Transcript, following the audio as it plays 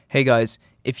Hey guys,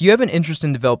 if you have an interest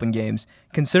in developing games,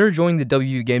 consider joining the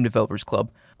WU Game Developers Club.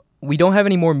 We don't have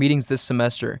any more meetings this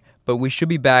semester, but we should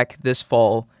be back this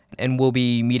fall and we'll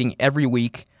be meeting every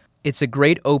week. It's a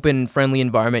great, open, friendly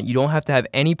environment. You don't have to have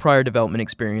any prior development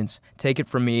experience. Take it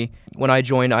from me. When I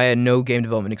joined, I had no game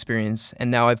development experience, and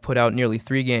now I've put out nearly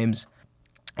 3 games.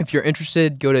 If you're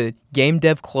interested, go to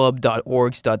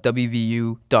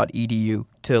gamedevclub.org.wvu.edu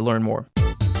to learn more.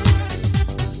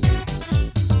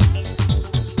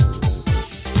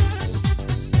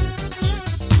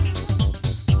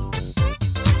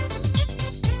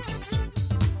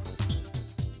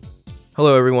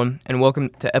 Hello, everyone, and welcome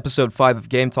to episode 5 of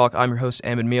Game Talk. I'm your host,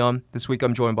 Ahmed Mian. This week,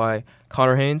 I'm joined by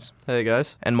Connor Haynes. Hey,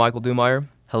 guys. And Michael Dumeyer.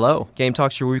 Hello. Game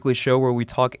Talk's your weekly show where we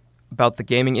talk about the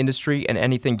gaming industry and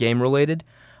anything game-related.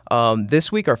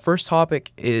 This week, our first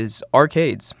topic is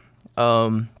arcades.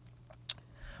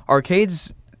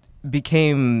 Arcades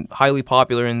became highly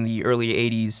popular in the early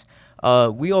 80s.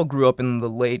 We all grew up in the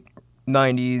late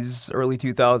 90s, early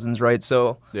 2000s, right?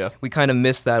 So we kind of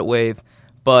missed that wave.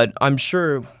 But I'm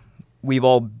sure we've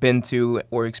all been to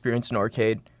or experienced an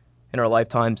arcade in our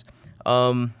lifetimes.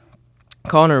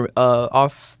 Connor,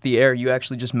 off the air, you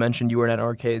actually just mentioned you were in an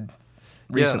arcade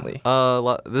recently.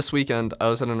 This weekend, I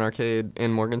was at an arcade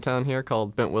in Morgantown here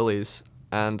called Bent Willie's,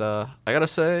 and I gotta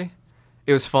say,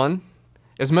 it was fun.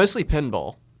 It was mostly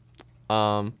pinball,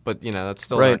 but that's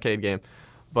still an arcade game.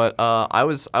 But I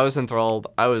was enthralled.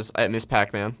 I was at Miss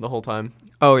Pac-Man the whole time.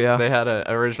 Oh yeah. They had an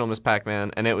original Miss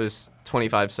Pac-Man, and it was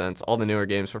 25 cents. All the newer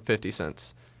games were 50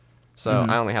 cents. So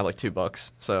I only had like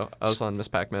 $2. So I was on Miss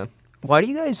Pac-Man. Why do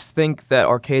you guys think that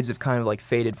arcades have kind of like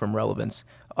faded from relevance?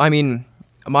 I mean,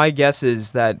 my guess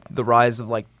is that the rise of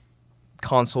like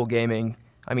console gaming.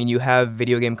 I mean, you have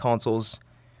video game consoles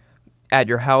at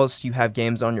your house. You have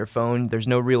games on your phone. There's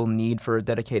no real need for a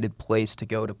dedicated place to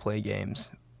go to play games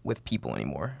with people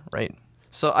anymore, right?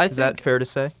 So Is that fair to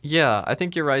say? Yeah, I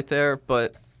think you're right there,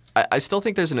 but I still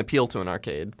think there's an appeal to an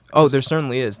arcade. Oh, there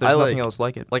certainly is. There's nothing else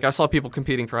like it. Like, I saw people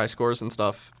competing for high scores and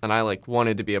stuff, and I,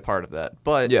 wanted to be a part of that.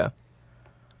 But yeah,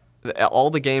 all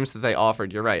the games that they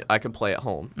offered, you're right, I could play at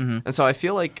home. Mm-hmm. And so I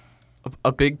feel like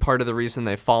a big part of the reason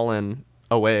they've fallen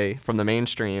away from the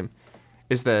mainstream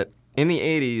is that in the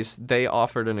 80s, they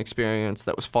offered an experience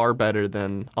that was far better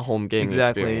than a home gaming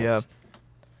experience. Yeah.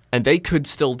 And they could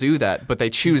still do that, but they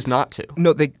choose not to.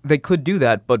 No, they could do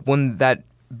that, but wouldn't that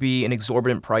be an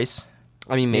exorbitant price?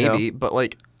 I mean, maybe, but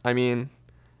an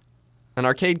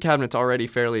arcade cabinet's already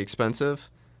fairly expensive.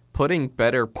 Putting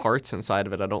better parts inside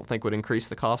of it, I don't think would increase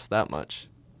the cost that much.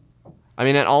 I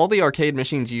mean, and all the arcade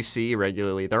machines you see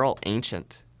regularly, they're all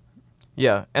ancient.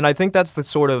 Yeah, and I think that's the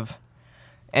sort of,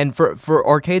 and for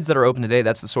arcades that are open today,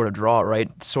 that's the sort of draw,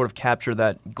 right? Sort of capture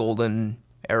that golden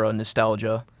era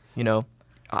nostalgia,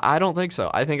 I don't think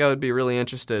so. I think I would be really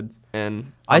interested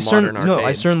in a modern arcade. No,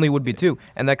 I certainly would be too.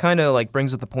 And that kind of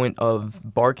breings up the point of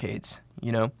barcades,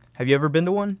 Have you ever been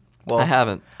to one? Well, I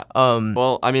haven't.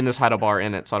 This had a bar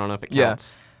in it, so I don't know if it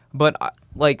counts. Yeah. But,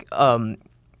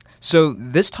 so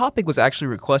this topic was actually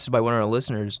requested by one of our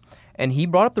listeners, and he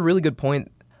brought up the really good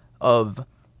point of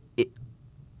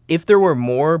if there were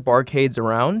more barcades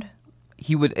around,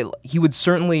 he would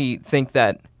certainly think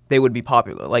that they would be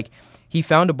popular. He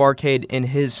found a barcade in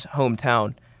his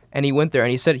hometown, and he went there,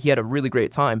 and he said he had a really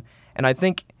great time. And I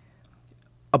think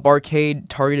a barcade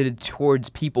targeted towards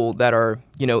people that are,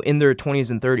 in their 20s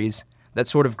and 30s, that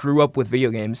sort of grew up with video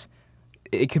games,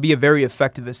 it could be a very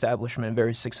effective establishment, a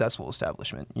very successful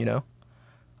establishment,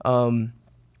 So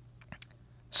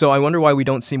I wonder why we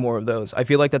don't see more of those. I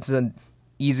feel like that's an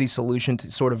easy solution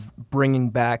to sort of bringing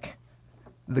back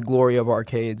the glory of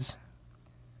arcades.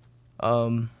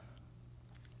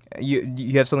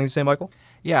 You have something to say, Michael?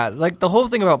 Yeah, the whole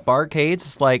thing about barcades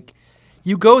is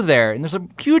you go there, and there's a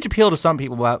huge appeal to some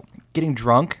people about getting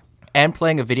drunk and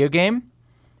playing a video game.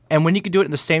 And when you can do it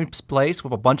in the same place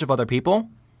with a bunch of other people,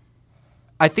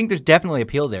 I think there's definitely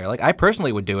appeal there. I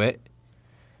personally would do it.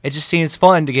 It just seems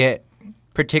fun to get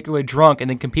particularly drunk and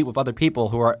then compete with other people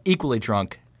who are equally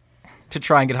drunk to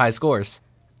try and get high scores.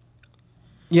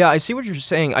 Yeah, I see what you're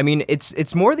saying. I mean,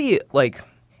 it's more the,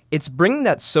 it's bringing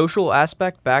that social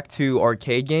aspect back to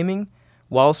arcade gaming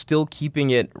while still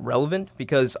keeping it relevant,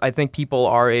 because I think people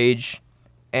our age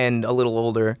and a little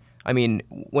older, I mean,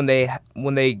 when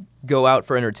they go out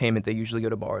for entertainment, they usually go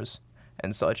to bars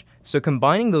and such. So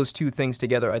combining those two things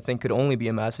together, I think, could only be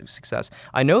a massive success.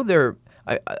 I know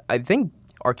I think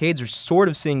arcades are sort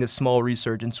of seeing a small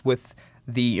resurgence with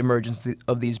the emergence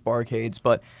of these barcades,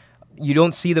 but you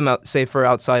don't see them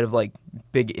outside of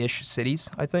big-ish cities,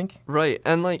 I think. Right,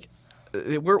 and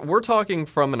we're talking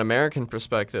from an American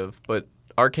perspective, but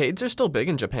arcades are still big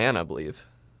in Japan, I believe.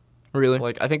 Really?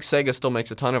 Like, I think Sega still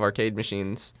makes a ton of arcade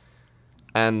machines,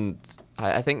 and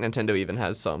I think Nintendo even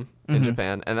has some in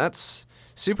Japan, and that's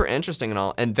super interesting and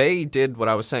all. And they did what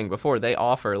I was saying before. They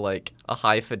offer, like, a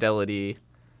high-fidelity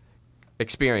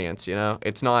experience, you know?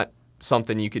 It's not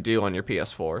something you could do on your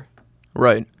PS4.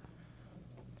 Right.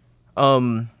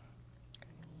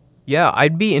 Yeah,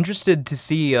 I'd be interested to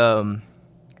see, VR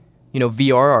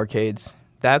arcades.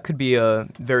 That could be a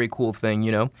very cool thing,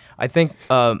 you know? I think,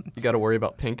 You got to worry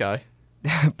about pink eye.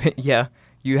 yeah,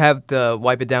 you have to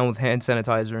wipe it down with hand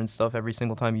sanitizer and stuff every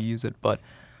single time you use it, but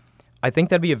I think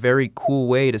that'd be a very cool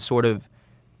way to sort of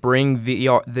bring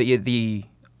VR, the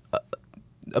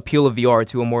appeal of VR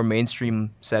to a more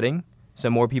mainstream setting, so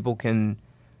more people can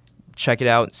check it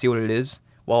out and see what it is,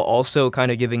 while also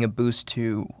kind of giving a boost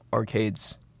to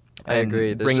arcades. I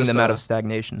agree. There's Bringing just them out of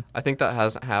stagnation. I think that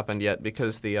hasn't happened yet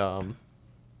because the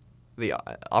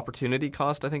opportunity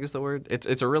cost, I think is the word.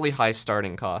 It's a really high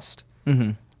starting cost.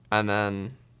 Mm-hmm. And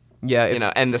then,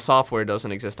 Yeah, and the software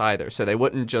doesn't exist either. So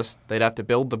they'd have to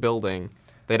build the building.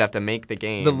 They'd have to make the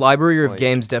game. the library of like-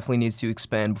 games definitely needs to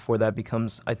expand before that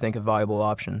becomes, I think, a viable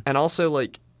option. And also,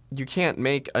 like, you can't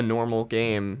make a normal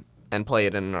game and play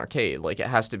it in an arcade. Like, it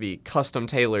has to be custom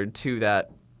tailored to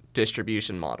that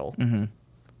distribution model. Mm-hmm.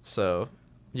 So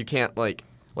you can't, like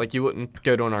you wouldn't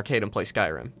go to an arcade and play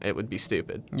Skyrim. It would be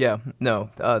stupid. Yeah, no,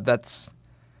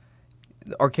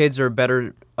 arcades are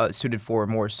better suited for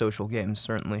more social games,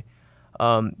 certainly.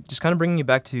 Just kind of bringing you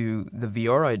back to the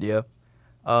VR idea,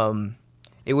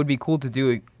 it would be cool to do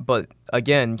it, but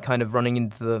again, kind of running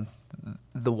into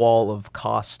the wall of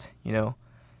cost, you know?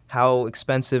 How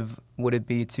expensive would it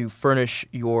be to furnish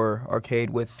your arcade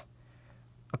with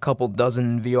a couple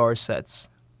dozen VR sets,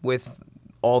 with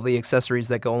all the accessories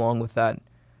that go along with that,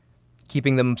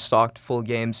 keeping them stocked full of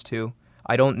games too?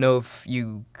 I don't know if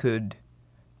you could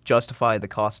justify the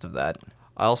cost of that.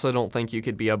 I also don't think you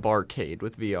could be a barcade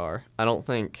with VR. I don't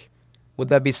think. Would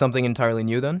that be something entirely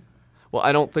new then? Well,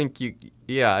 I don't think you.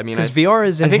 Yeah, I mean, Because VR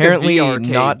is I think a inherently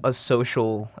VR-cade not a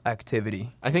social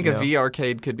activity. I think you a know? VR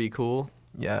arcade could be cool,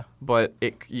 Yeah, but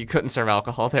you couldn't serve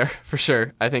alcohol there for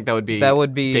sure. I think that would be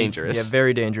dangerous. Yeah,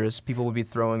 very dangerous. People would be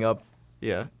throwing up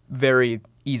Yeah, very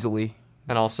easily.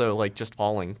 and also like just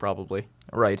falling probably.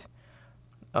 Right.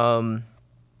 So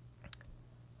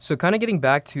kind of getting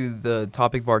back to the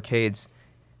topic of arcades,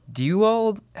 do you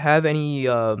all have any,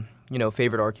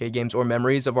 favorite arcade games or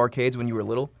memories of arcades when you were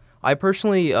little? I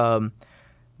personally,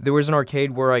 there was an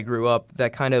arcade where I grew up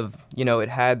that kind of, it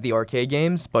had the arcade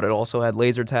games, but it also had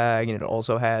laser tag and it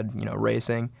also had,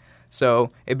 racing. So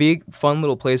it'd be a fun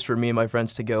little place for me and my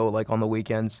friends to go, like on the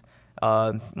weekends,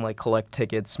 like collect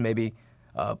tickets, maybe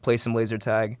play some laser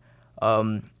tag.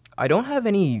 I don't have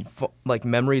any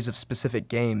memories of specific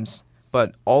games,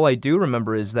 but all I do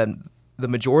remember is that the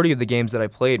majority of the games that I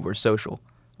played were social,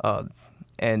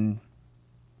 and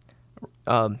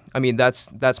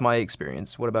that's my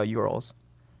experience. What about yours?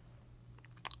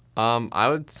 I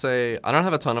would say I don't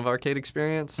have a ton of arcade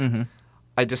experience. Mm-hmm.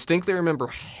 I distinctly remember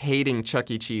hating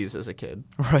Chuck E. Cheese as a kid.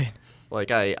 Right.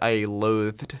 Like I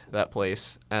loathed that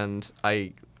place, and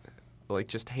I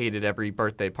just hated every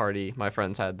birthday party my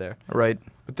friends had there. Right.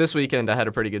 But this weekend I had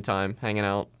a pretty good time hanging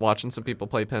out, watching some people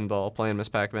play pinball, playing Miss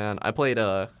Pac-Man. I played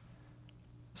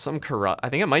some karate. I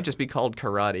think it might just be called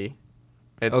karate.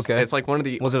 It's like one of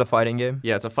the. Was it a fighting game?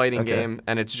 Yeah, it's a fighting Okay. game,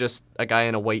 and it's just a guy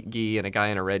in a white gi and a guy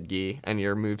in a red gi, and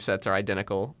your movesets are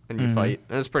identical, and you fight.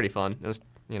 And it was pretty fun. It was,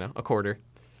 a quarter.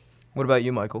 What about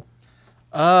you, Michael?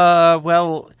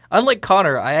 Well, unlike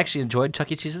Connor, I actually enjoyed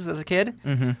Chuck E. Cheese's as a kid.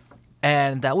 Mm-hmm.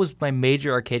 And that was my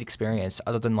major arcade experience,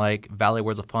 other than, Valley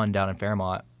Worlds of Fun down in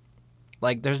Fairmont.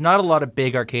 There's not a lot of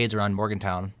big arcades around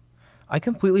Morgantown. I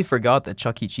completely forgot that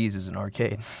Chuck E. Cheese is an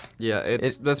arcade. Yeah,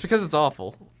 that's because it's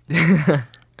awful.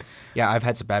 Yeah, I've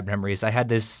had some bad memories. I had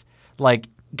this,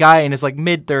 guy in his,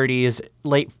 mid-30s,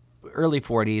 early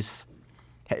 40s,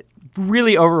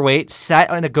 really overweight, sat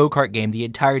on a go-kart game the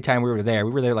entire time we were there.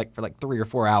 We were there, for 3 or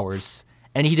 4 hours.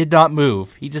 And he did not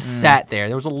move. He just sat there.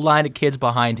 There was a line of kids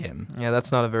behind him. Yeah,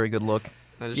 that's not a very good look.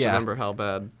 I just Yeah. remember how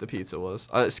bad the pizza was.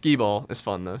 Skee ball is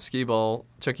fun though. Skee ball,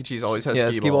 Chuck E. Cheese always has Yeah,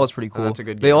 skee skee ball is pretty cool. and that's a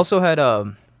good game. They also had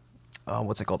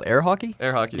what's it called? Air hockey?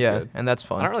 Air hockey's Yeah, good. and that's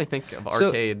fun. I don't really think of So,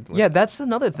 arcade. yeah, that's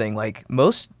another thing.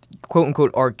 Most quote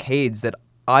unquote arcades that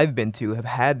I've been to have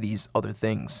had these other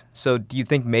things. So do you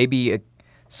think maybe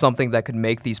something that could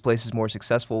make these places more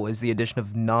successful is the addition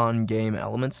of non-game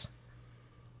elements?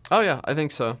 Oh yeah, I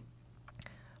think so.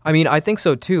 I mean, I think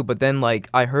so too, but then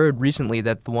I heard recently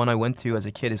that the one I went to as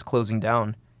a kid is closing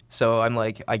down. So I'm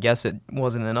I guess it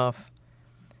wasn't enough.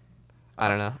 I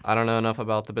don't know. I don't know enough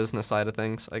about the business side of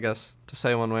things, I guess, to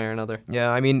say one way or another. Yeah,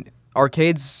 I mean,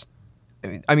 arcades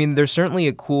I mean, they're certainly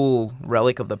a cool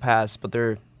relic of the past, but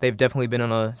they've definitely been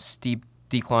on a steep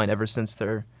decline ever since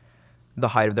the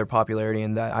height of their popularity,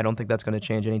 and that I don't think that's going to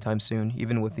change anytime soon,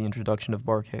 even with the introduction of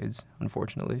barcades,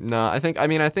 unfortunately. No, I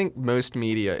think most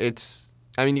media,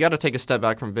 you got to take a step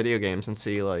back from video games and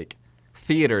see, like,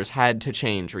 theaters had to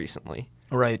change recently.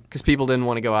 Right. Because people didn't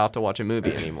want to go out to watch a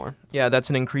movie anymore. Yeah, that's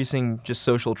an increasing just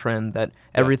social trend that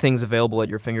everything's available at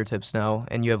your fingertips now,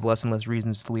 and you have less and less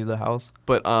reasons to leave the house.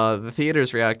 But the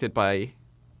theaters reacted by,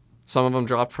 some of them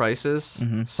dropped prices,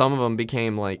 Mm-hmm. some of them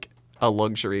became, like, a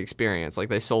luxury experience. Like,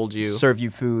 they sold you... Serve you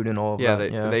food and all of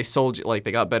that. They sold you, like,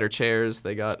 they got better chairs,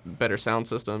 they got better sound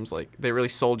systems. Like, they really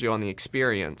sold you on the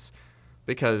experience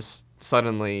because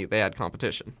suddenly they had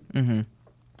competition. Mm-hmm.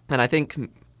 And I think,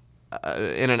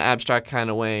 in an abstract kind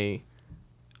of way,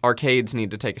 arcades need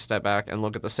to take a step back and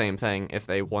look at the same thing if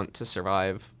they want to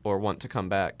survive or want to come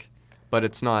back. But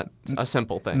it's not a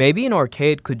simple thing. Maybe an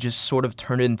arcade could just sort of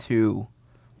turn into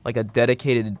like a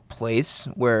dedicated place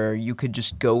where you could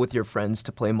just go with your friends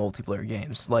to play multiplayer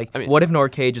games. Like, what if an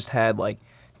arcade just had like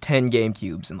 10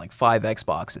 GameCubes and like 5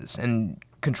 Xboxes and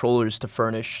controllers to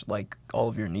furnish like all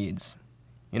of your needs?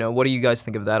 You know, what do you guys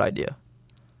think of that idea?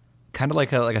 Kind of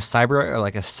like a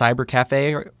cyber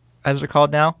cafe, as they're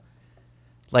called now.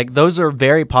 Like, those are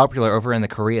very popular over in the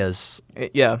Koreas.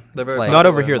 Yeah, They're very not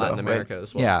over popular here in Latin though. America Right?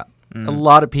 as well. Yeah, a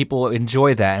lot of people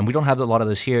enjoy that, and we don't have a lot of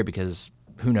those here because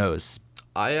who knows?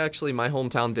 My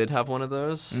hometown did have one of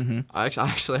those. Mm-hmm. I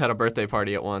actually had a birthday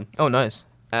party at one. Oh, nice.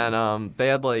 And they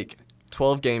had like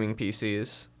 12 gaming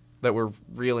PCs that were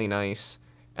really nice.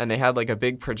 And they had like a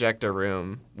big projector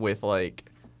room with like,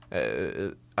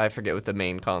 I forget what the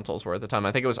main consoles were at the time.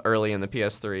 I think it was early in the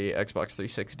PS3, Xbox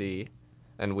 360,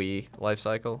 and Wii life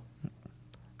cycle.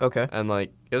 Okay. And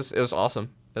like, it was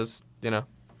awesome. It was,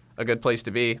 a good place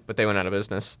to be, but they went out of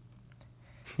business.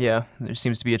 Yeah, there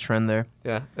seems to be a trend there.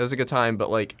 Yeah, it was a good time, but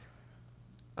like,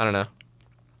 I don't know.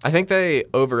 I think they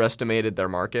overestimated their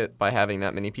market by having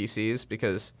that many PCs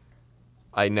because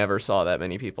I never saw that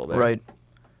many people there. Right.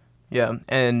 Yeah,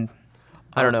 and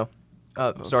I don't know.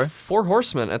 Sorry? Four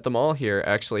Horsemen at the mall here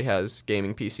actually has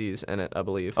gaming PCs in it, I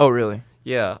believe. Oh, really?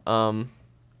 Yeah.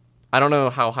 I don't know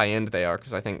how high-end they are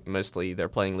because I think mostly they're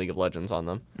playing League of Legends on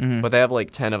them. Mm-hmm. But they have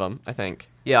like 10 of them, I think.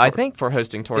 Yeah, I think for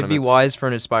hosting tournaments. it'd be wise for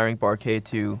an aspiring barcade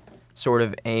to sort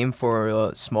of aim for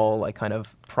a small, like, kind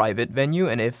of private venue,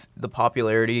 and if the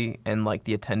popularity and like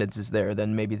the attendance is there,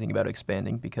 then maybe think about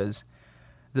expanding because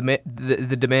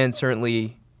the demand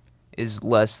certainly is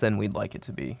less than we'd like it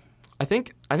to be. I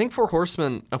think Four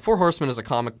Horsemen is a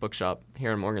comic book shop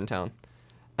here in Morgantown,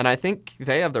 and I think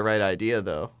they have the right idea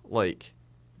though, like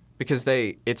because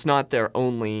it's not their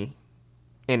only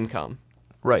income,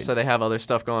 Right. So they have other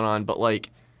stuff going on, but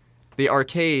like the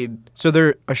arcade. So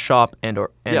they're a shop and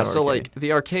Yeah, so arcade. like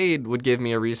the arcade would give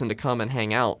me a reason to come and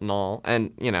hang out and all,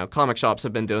 and comic shops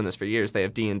have been doing this for years. They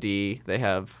have D&D, they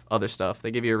have other stuff.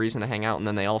 They give you a reason to hang out, and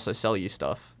then they also sell you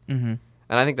stuff. Mm-hmm.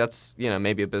 And I think that's,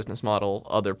 maybe a business model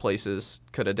other places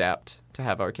could adapt to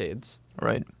have arcades.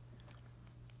 Right.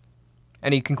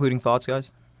 Any concluding thoughts,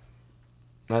 guys?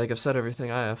 I think I've said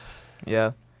everything I have.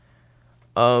 Yeah.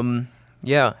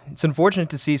 Yeah, it's unfortunate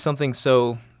to see something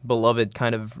so beloved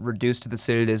kind of reduced to the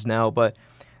state it is now, but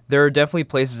there are definitely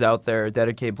places out there,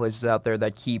 dedicated places out there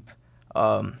that keep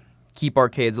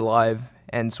arcades alive,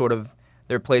 and sort of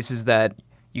they're places that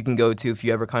you can go to if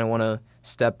you ever kind of want to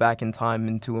step back in time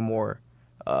into a more,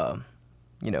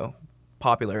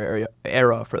 popular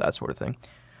era for that sort of thing.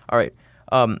 All right.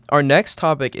 Our next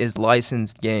topic is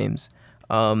licensed games.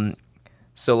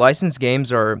 So licensed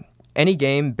games are any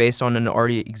game based on an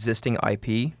already existing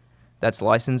IP that's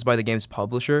licensed by the game's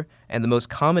publisher, and the most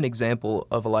common example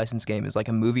of a licensed game is like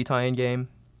a movie tie-in game.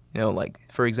 Like,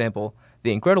 for example,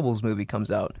 The Incredibles movie comes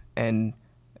out, and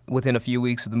within a few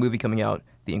weeks of the movie coming out,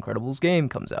 The Incredibles game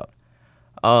comes out.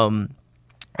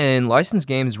 And licensed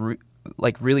games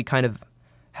really kind of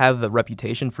have a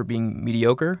reputation for being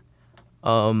mediocre.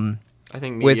 I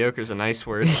think mediocre is a nice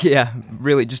word. Yeah,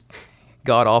 really just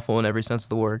god-awful in every sense of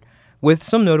the word, with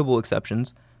some notable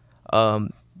exceptions.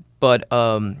 But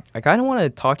I kind of want to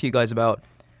talk to you guys about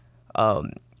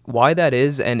why that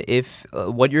is, and if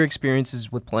what your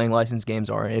experiences with playing licensed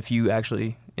games are, and if you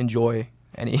actually enjoy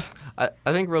any. I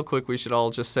think real quick we should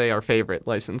all just say our favorite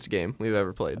licensed game we've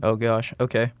ever played. Oh gosh,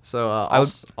 okay. So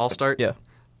I'll start. Yeah.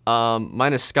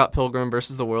 Mine is Scott Pilgrim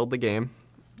vs. the World, the game.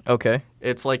 Okay.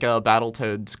 It's like a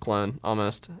Battletoads clone,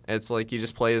 almost. It's like you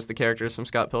just play as the characters from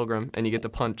Scott Pilgrim, and you get to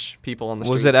punch people on the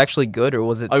streets. Was it actually good, or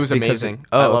was it? Oh, it was amazing.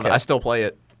 I love it. I still play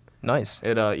it. Nice.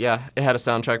 It it had a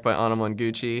soundtrack by Anna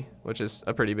Monguchi, which is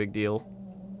a pretty big deal.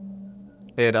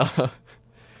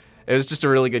 It was just a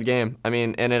really good game. I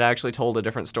mean, and it actually told a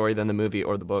different story than the movie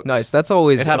or the books. Nice. That's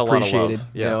always It had a lot of love, appreciated.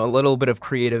 yeah. You know, a little bit of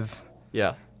creative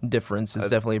Yeah, difference is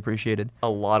definitely appreciated. a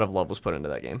lot of love was put into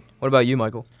that game. What about you,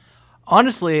 Michael?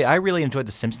 Honestly, I really enjoyed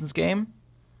the Simpsons game.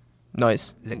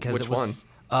 Nice. Because Which it was,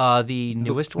 one? The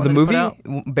newest one. The that they movie?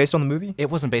 put out. Based on the movie? It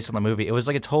wasn't based on the movie. It was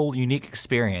like its whole unique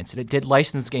experience, and it did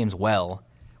licensed games well,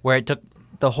 where it took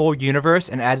the whole universe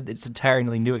and added its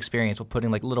entirely new experience with putting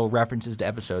like little references to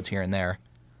episodes here and there.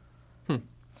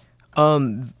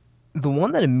 The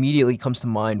one that immediately comes to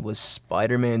mind was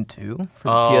Spider-Man 2 for the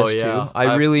Oh, PS2. yeah.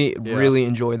 I really, yeah. really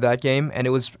enjoyed that game, and it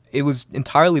was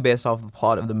entirely based off of the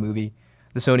plot of the movie,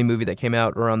 the Sony movie that came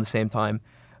out around the same time.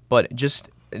 But just,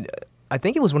 I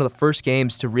think it was one of the first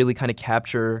games to really kind of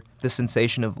capture the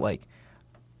sensation of like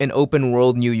an open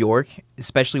world New York,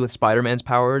 especially with Spider-Man's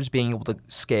powers, being able to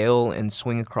scale and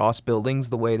swing across buildings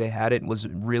the way they had it was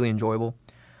really enjoyable.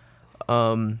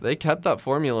 They kept that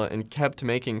formula and kept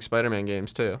making Spider-Man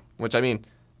games too. Which, I mean,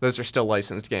 those are still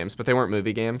licensed games, but they weren't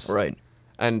movie games. Right.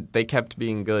 And they kept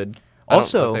being good. I don't know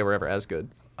Also, if they were ever as good.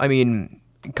 I mean,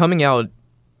 coming out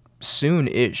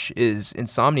soon-ish is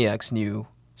Insomniac's new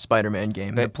Spider-Man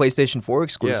game, the PlayStation 4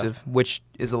 exclusive, which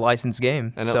is a licensed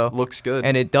game. And so, it looks good.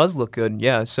 And it does look good,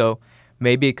 yeah. So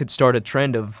maybe it could start a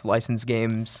trend of licensed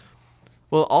games.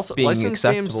 Well, also, being licensed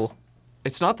acceptable. games,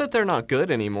 it's not that they're not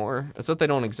good anymore. It's that they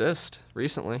don't exist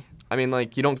recently. I mean,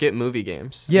 like, you don't get movie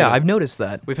games. Yeah, you know? I've noticed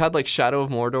that. We've had, like, Shadow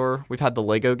of Mordor. We've had the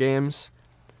Lego games.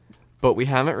 But we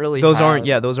haven't really Those had...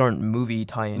 aren't movie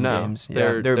tie-in No, games.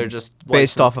 Yeah, they're just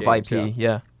based off of licensed IP, games,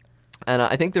 yeah. And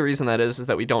I think the reason that is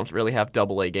that we don't really have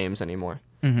AA games anymore.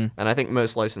 Mm-hmm. And I think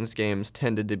most licensed games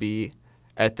tended to be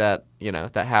at that, you know,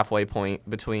 that halfway point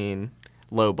between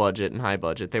low budget and high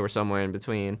budget. They were somewhere in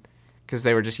between because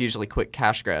they were just usually quick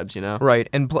cash grabs, you know? Right,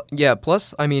 and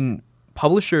plus, I mean,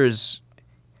 publishers,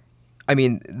 I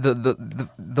mean,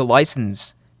 the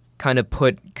license kind of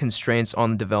put constraints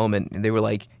on the development, and they were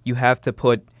like, you have to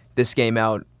put this game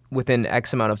out within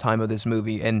X amount of time of this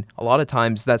movie, and a lot of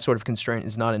times that sort of constraint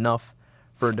is not enough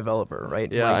for a developer,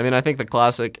 right? Yeah, Like, I mean, I think the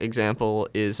classic example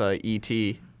is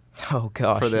E.T. oh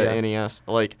gosh, for the yeah. NES.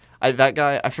 Like, that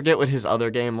guy, I forget what his other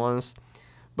game was,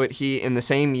 but he, in the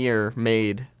same year,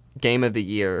 made Game of the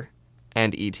Year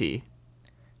and E.T.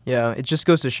 Yeah, it just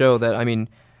goes to show that, I mean,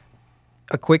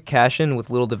 a quick cash-in with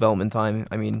little development time,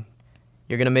 I mean,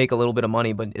 you're going to make a little bit of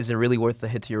money, but is it really worth the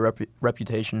hit to your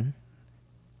reputation?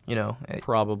 You know,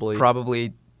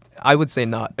 probably, I would say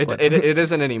not. It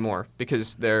isn't anymore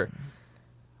because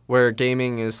where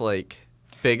gaming is like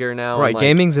bigger now. Right, and, like,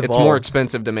 gaming's it's more evolved.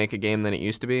 expensive to make a game than it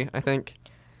used to be, I think.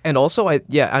 And also, I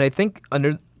think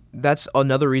that's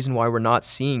another reason why we're not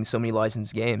seeing so many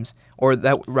licensed games, or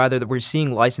that we're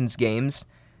seeing licensed games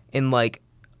in like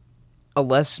a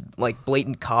less like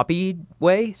blatant copy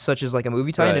way, such as like a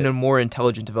movie tie-in, Right. and in a more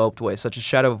intelligent, developed way, such as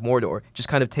Shadow of Mordor. Just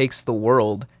kind of takes the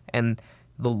world and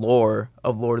the lore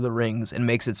of Lord of the Rings and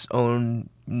makes its own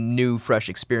new, fresh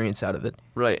experience out of it.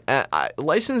 Right.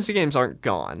 Licensed games aren't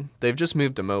gone. They've just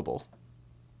moved to mobile.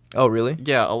 Oh, really?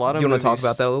 Yeah, a lot of You want movies, to talk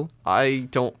about that a little? I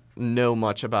don't know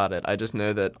much about it. I just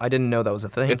know that I didn't know that was a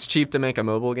thing. it's cheap to make a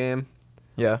mobile game,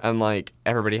 yeah. and like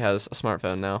everybody has a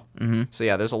smartphone now. Mm-hmm. So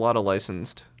yeah, there's a lot of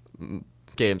licensed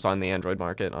games on the Android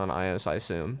market, on iOS, I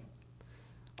assume.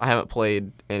 I haven't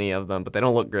played any of them, but they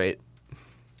don't look great.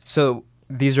 So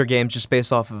these are games just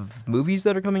based off of movies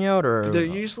that are coming out, or They're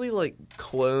usually like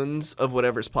clones of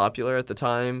whatever's popular at the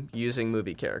time using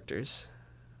movie characters.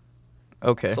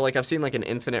 okay. So like I've seen like an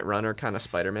Infinite Runner kind of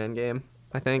Spider-Man game,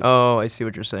 I think. Oh, I see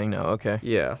what you're saying now. Okay.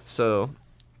 Yeah, so,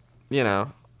 you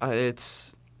know,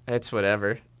 it's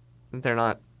whatever. They're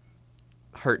not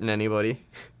hurting anybody.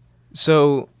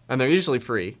 So And they're usually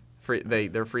free.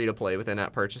 They're free to play with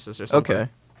in-app purchases or something. okay.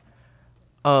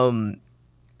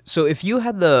 So if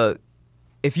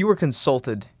you were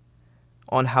consulted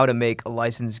on how to make a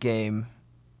licensed game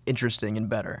interesting and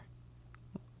better,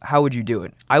 how would you do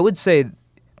it? I would say,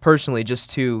 personally,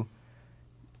 just to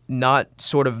not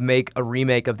sort of make a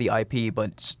remake of the IP,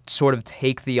 but sort of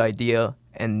take the idea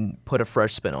and put a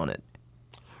fresh spin on it.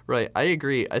 Right, I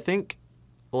agree. I think,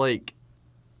 like,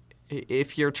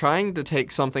 if you're trying to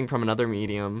take something from another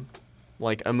medium,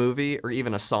 like a movie or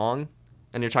even a song,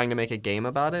 and you're trying to make a game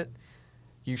about it,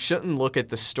 you shouldn't look at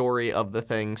the story of the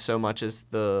thing so much as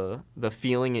the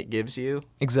feeling it gives you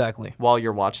Exactly. while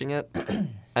you're watching it.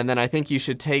 And then I think you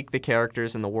should take the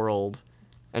characters in the world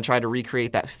and try to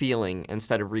recreate that feeling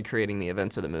instead of recreating the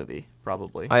events of the movie,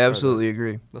 probably. I or absolutely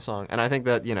agree. the song. And I think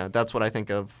that, you know, that's what I think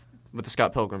of with the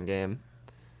Scott Pilgrim game.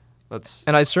 That's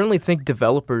And I certainly think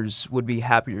developers would be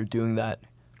happier doing that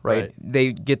right? Right.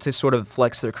 They get to sort of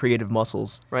flex their creative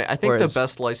muscles. Right. I think Whereas- the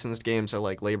best licensed games are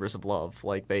like labors of love.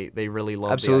 Like they really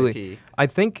love Absolutely. the IP. I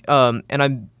think,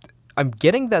 and I'm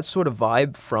getting that sort of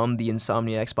vibe from the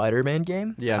Insomniac Spider-Man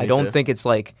game. Yeah, I me don't too. think it's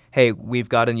like, hey, we've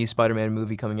got a new Spider-Man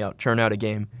movie coming out, churn out a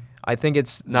game. I think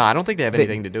it's No, I don't think they have They-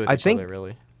 anything to do with I each think- other,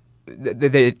 really.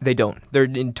 they don't. They're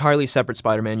entirely separate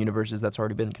Spider-Man universes. That's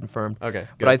already been confirmed. Okay,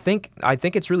 But I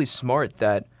think it's really smart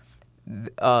that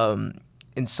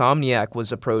Insomniac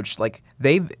was approached like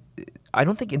I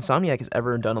don't think Insomniac has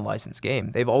ever done a licensed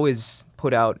game. They've always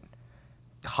put out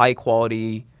high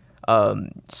quality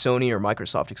Sony or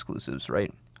Microsoft exclusives,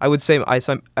 right? I would say I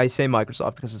say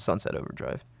Microsoft because of Sunset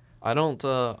Overdrive. I don't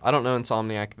know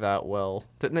Insomniac that well.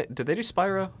 Did they do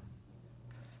Spyro?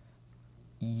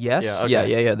 Yes. Yeah,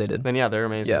 okay. Yeah, they did. Then yeah, they're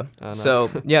amazing. Yeah. I know. So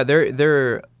yeah,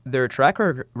 their track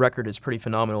record is pretty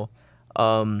phenomenal.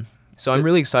 So I'm Did-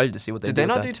 really excited to see what they did do. they with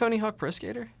not that. do Tony Hawk Pro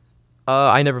Skater?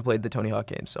 I never played the Tony Hawk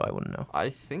game, so I wouldn't know. I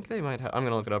think they might have. I'm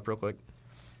gonna look it up real quick.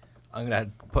 I'm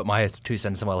gonna put my 2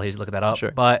 cents in while he's looking that up.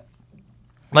 Sure. But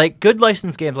like good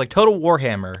licensed games like Total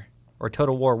Warhammer or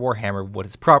Total War Warhammer, what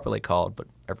it's properly called, but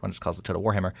everyone just calls it Total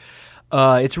Warhammer.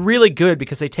 It's really good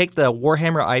because they take the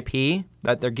Warhammer IP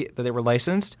that they were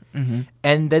licensed,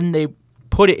 and then they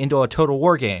put it into a Total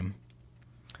War game,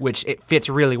 which it fits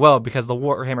really well because the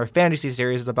Warhammer Fantasy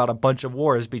series is about a bunch of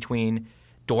wars between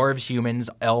dwarves, humans,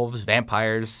 elves,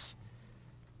 vampires,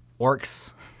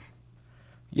 orcs.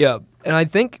 Yeah, and I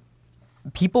think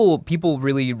people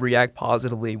really react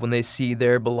positively when they see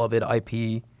their beloved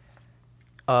IP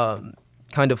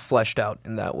kind of fleshed out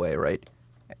in that way, right?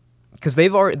 Because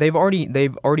they've already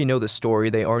know the story,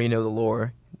 they already know the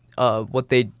lore. What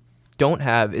they don't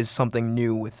have is something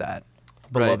new with that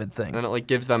beloved Right. thing. And it like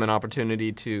gives them an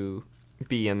opportunity to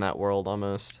be in that world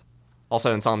almost.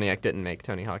 Also, Insomniac didn't make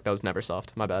Tony Hawk. That was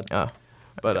Neversoft. My bad. Ah,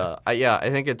 But I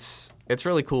think it's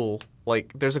really cool.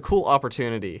 Like there's a cool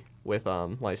opportunity with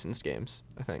licensed games.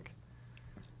 I think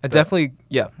I definitely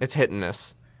it's hit and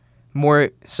miss. more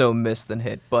so miss than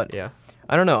hit, but Yeah.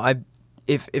 I don't know.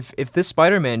 If this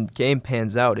Spider-Man game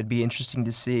pans out, it'd be interesting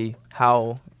to see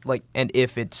how and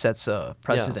if it sets a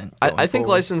precedent. Yeah. going I think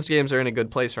forward. licensed games are in a good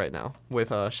place right now with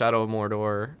Shadow of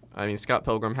Mordor. I mean, Scott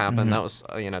Pilgrim happened. That was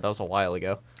that was a while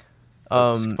ago.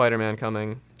 Spider-Man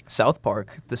coming. South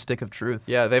Park, The Stick of Truth.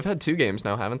 Yeah, they've had 2 games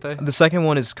now, haven't they? The second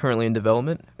one is currently in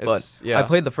development, but Yeah. I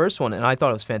played the first one and I thought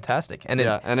it was fantastic. And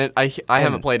I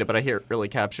haven't played it, but I hear it really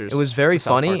captures. it was very the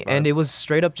South funny, Park and vibe. it was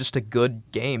straight up just a good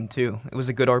game too. It was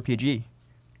a good RPG,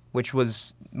 which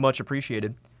was much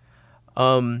appreciated.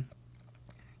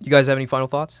 You guys have any final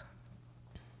thoughts?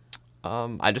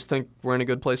 I just think we're in a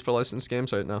good place for licensed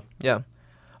games right now. Yeah.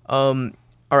 All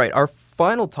right. Our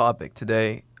final topic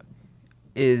today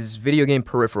is video game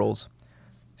peripherals.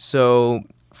 So,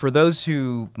 for those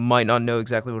who might not know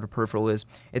exactly what a peripheral is,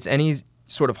 it's any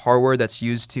sort of hardware that's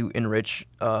used to enrich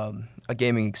a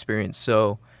gaming experience.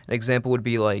 So, an example would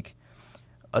be like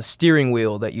a steering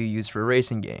wheel that you use for a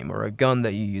racing game, or a gun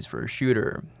that you use for a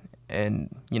shooter,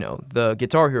 and the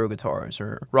Guitar Hero guitars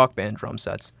or Rock Band drum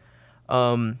sets.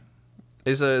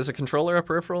 Is a controller a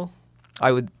peripheral?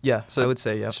 I would So I would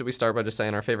say yeah. Should we start by just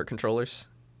saying our favorite controllers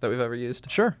that we've ever used?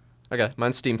 Sure. Okay,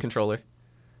 mine's Steam controller.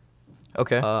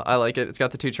 Okay. I like it. It's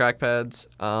got the 2 trackpads.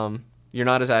 You're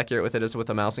not as accurate with it as with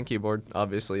a mouse and keyboard,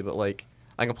 obviously, but like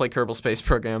I can play Kerbal Space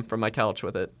Program from my couch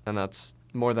with it, and that's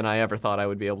more than I ever thought I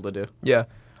would be able to do. Yeah.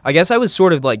 I guess I was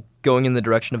sort of like going in the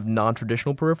direction of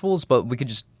non-traditional peripherals, but we could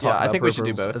just talk Yeah, I about think we should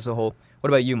do peripherals both. as a whole. What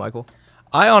about you, Michael?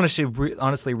 I honestly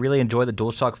really enjoy the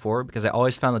DualShock 4 because I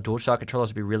always found the DualShock controllers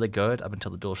to be really good up until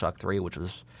the DualShock 3, which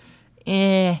was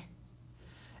eh.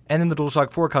 And then the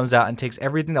DualShock 4 comes out and takes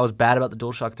everything that was bad about the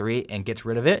DualShock 3 and gets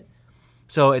rid of it.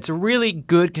 So it's a really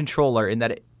good controller in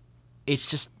that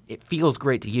it feels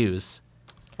great to use.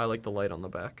 I like the light on the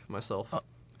back myself.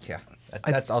 Yeah,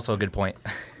 that's also a good point.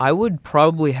 I would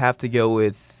probably have to go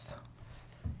with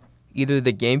either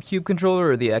the GameCube controller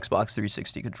or the Xbox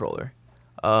 360 controller.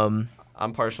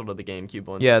 I'm partial to the GameCube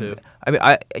one Yeah, too. I mean,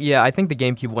 I think the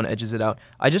GameCube one edges it out.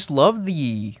 I just love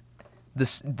the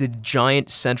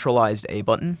giant centralized A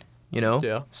button.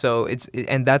 Yeah. So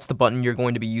and that's the button you're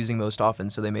going to be using most often.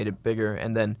 So they made it bigger,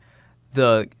 and then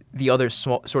the other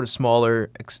sort of smaller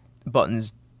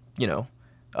buttons,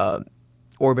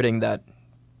 orbiting that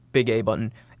big A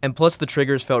button, and plus the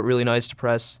triggers felt really nice to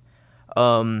press.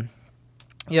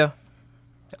 Yeah,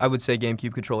 I would say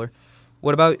GameCube controller.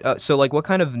 What about what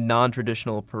kind of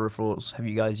non-traditional peripherals have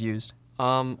you guys used?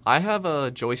 I have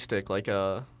a joystick, like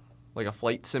a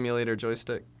flight simulator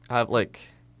joystick. I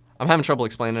I'm having trouble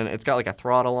explaining it. It's got like a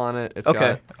throttle on it. It's Okay,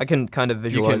 got, I can kind of you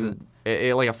visualize it.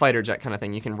 can like a fighter jet kind of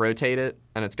thing. You can rotate it,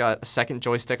 and it's got a second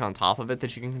joystick on top of it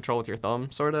that you can control with your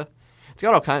thumb, sort of. It's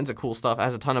got all kinds of cool stuff. It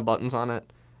has a ton of buttons on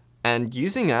it. And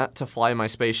using that to fly my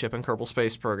spaceship in Kerbal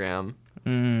Space Program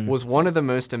was one of the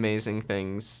most amazing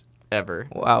things ever.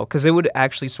 Wow, because it would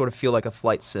actually sort of feel like a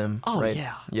flight sim, Oh, right?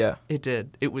 yeah. Yeah. It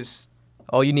did. It was,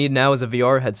 All you need now is a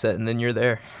VR headset, and then you're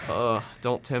there.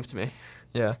 don't tempt me.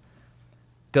 Yeah.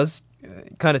 Does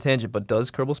kind of tangent, but does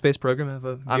Kerbal Space Program have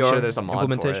a VR I'm sure there's a mod for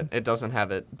implementation? it. It doesn't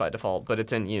have it by default, but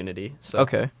it's in Unity, so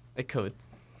Okay. it could.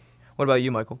 What about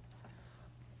you, Michael?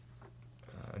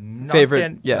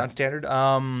 Non-stan- yeah. Non-standard.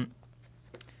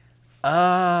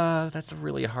 That's a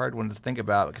really hard one to think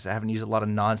about because I haven't used a lot of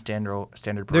non-standard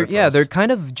peripherals. They're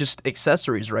kind of just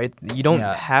accessories, right? You don't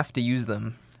Yeah. have to use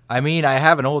them. I mean, I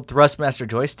have an old Thrustmaster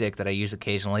joystick that I use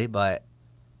occasionally, but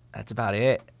that's about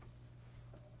it.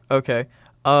 Okay.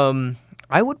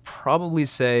 I would probably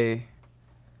say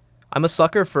I'm a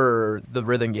sucker for the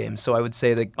rhythm games, so I would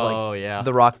say that Oh, yeah.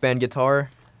 the Rock Band guitar.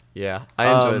 Yeah, I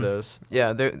enjoy Um, those.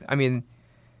 Yeah, I mean,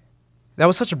 that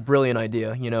was such a brilliant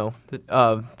idea,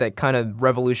 that kind of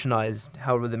revolutionized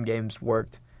how rhythm games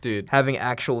worked. Dude, Having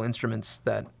actual instruments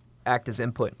that act as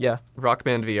input. Yeah. Rock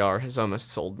Band VR has almost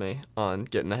sold me on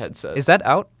getting a headset. Is that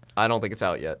out? I don't think it's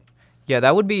out yet. Yeah,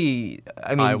 that would be.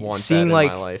 I mean, I want seeing that in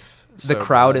like my life. the so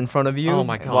crowd bad. in front of you Oh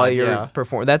my God, while you're yeah.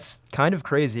 performing. That's kind of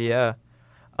crazy, yeah.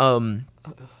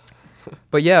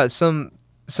 But yeah, some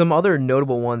other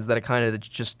notable ones that kind of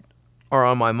just are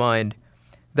on my mind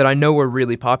that I know were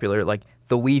really popular, like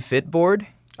the Wii Fit board.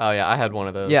 Oh yeah, I had one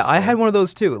of those. Yeah, I had one of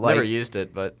those too. Like, Never used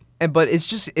it, but but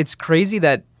it's crazy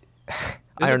that I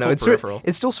a don't know. cool It's peripheral.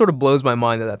 it still sort of blows my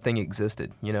mind that thing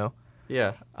existed.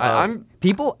 yeah, I'm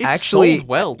people It actually sold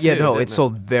well, Yeah, too, no, didn't it it?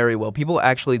 sold very well. People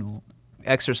actually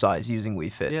exercise using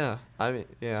Wii Fit. yeah. I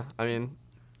mean,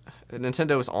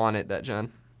 Nintendo was on it that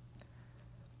gen,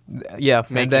 Yeah,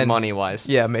 making and then, money wise.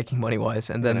 Yeah, making money wise,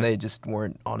 and then know. they just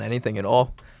weren't on anything at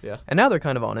all. Yeah. And now they're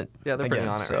kind of on it. Yeah, they're pretty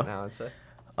again, on it so. right now, I'd say.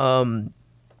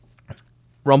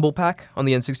 Rumble Pack on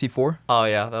the N64. Oh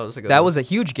yeah, that was a good. That one. was a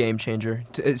huge game changer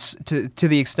to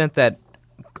the extent that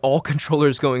all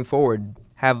controllers going forward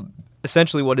have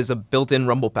essentially what is a built-in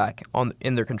Rumble Pack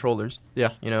in their controllers. Yeah.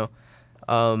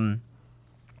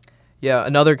 Yeah,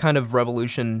 another kind of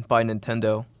revolution by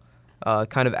Nintendo,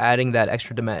 kind of adding that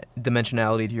extra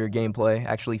dimensionality to your gameplay,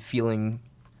 actually feeling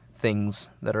things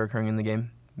that are occurring in the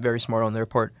game. Very smart on their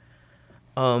part.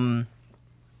 Did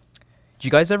you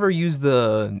guys ever use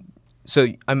So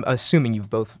I'm assuming you've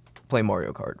both played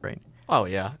Mario Kart, right? Oh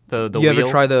yeah, the you wheel. ever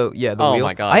try the Oh wheel?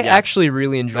 my God, I yeah. actually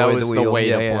really enjoy That was the wheel. the way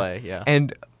yeah, to yeah. play. Yeah.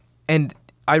 And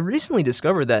I recently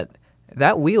discovered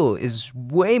that wheel is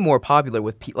way more popular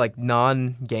with like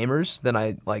non-gamers than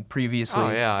I like previously Oh,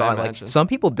 yeah, I thought. Like imagine. some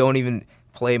people don't even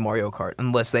play Mario Kart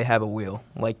unless they have a wheel.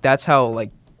 Like that's how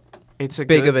like It's a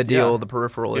big good, of a deal yeah. the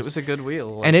peripheral is. It was a good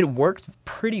wheel. And it worked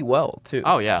pretty well too.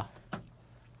 Oh yeah.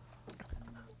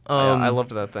 Yeah, I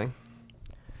loved that thing.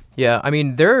 Yeah, I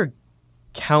mean there are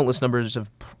countless numbers of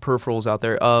peripherals out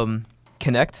there.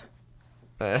 Kinect.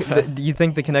 Do you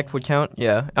think the Kinect would count?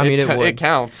 Yeah, I mean it would. It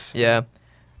counts. Yeah.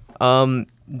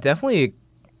 Definitely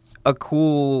a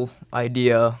cool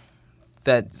idea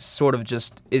that sort of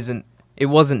just it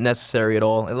wasn't necessary at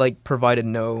all. It like provided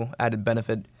no added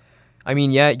benefit. I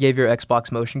mean, yeah, it gave your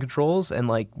Xbox motion controls and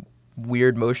like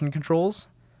weird motion controls,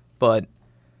 but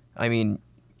I mean,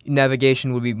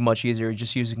 navigation would be much easier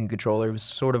just using a controller. It was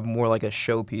sort of more like a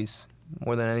showpiece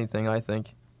more than anything, I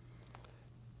think.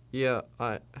 Yeah,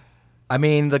 I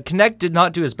mean, the Kinect did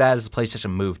not do as bad as the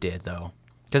PlayStation Move did, though.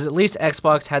 Because at least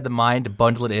Xbox had the mind to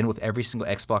bundle it in with every single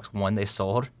Xbox One they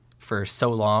sold for so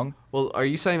long. Well, are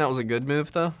you saying that was a good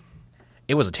move though?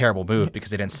 It was a terrible move because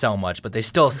they didn't sell much, but they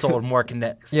still sold more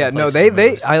Kinects. Yeah, than no, PlayStation they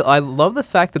Moves. I love the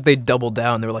fact that they doubled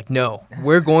down. They were like, no,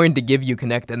 we're going to give you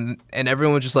Kinect, and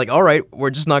everyone was just like, all right, we're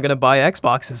just not gonna buy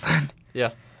Xboxes then.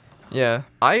 Yeah. Yeah.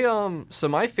 So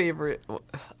my favorite,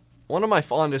 one of my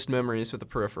fondest memories with the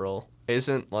peripheral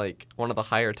isn't like one of the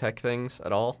higher tech things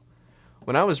at all.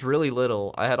 When I was really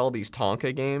little, I had all these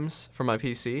Tonka games for my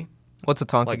PC. What's a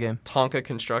Tonka Like game? Tonka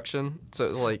Construction. So it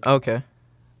was like, Okay.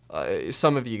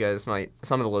 some of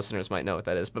the listeners might know what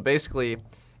that is. But basically, it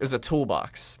was a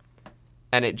toolbox.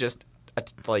 And it just,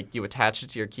 like, you attach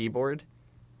it to your keyboard.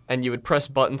 And you would press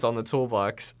buttons on the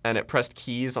toolbox. And it pressed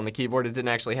keys on the keyboard. It didn't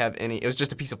actually have any, it was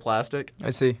just a piece of plastic. I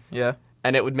see. Yeah.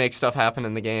 And it would make stuff happen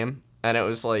in the game. And it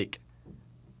was like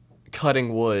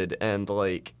cutting wood and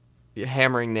like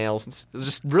hammering nails. It was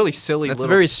just really silly. That's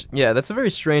little, that's a very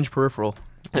strange peripheral.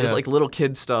 It was Yeah. like little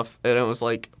kid stuff, and it was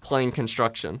like playing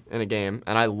construction in a game,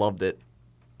 and I loved it.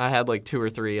 I had like 2 or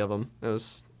 3 of them. It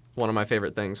was one of my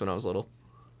favorite things when I was little.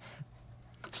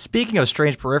 Speaking of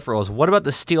strange peripherals, what about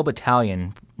the Steel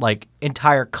Battalion, like,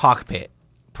 entire cockpit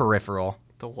peripheral?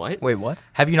 The what? Wait, what?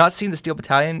 Have you not seen the Steel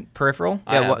Battalion peripheral?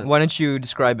 I Yeah, haven't. why don't you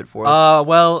describe it for us?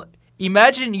 Well,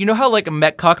 imagine, you know how, like, a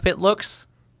mech cockpit looks?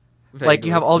 Like, you Vaguely.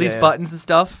 have all these Yeah. buttons and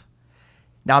stuff?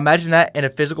 Now imagine that in a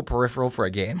physical peripheral for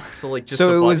a game. So like just So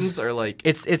the it was- buttons are like.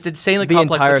 It's insanely the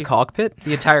complex. entire like, cockpit?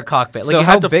 The entire cockpit. Like, So you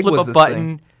how have to big flip was a this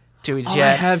button thing? to eject. Oh, I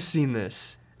have seen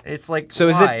this. It's like, So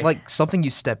is why? it like something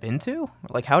you step into?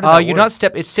 Like how did that you work? not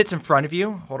step. It sits in front of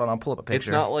you. Hold on, I'll pull up a picture. It's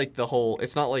not like the whole.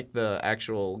 It's not like the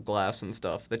actual glass and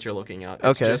stuff that you're looking at.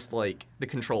 It's Okay. just like the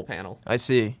control panel, I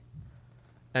see.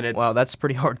 and it's. Wow, that's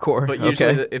pretty hardcore. But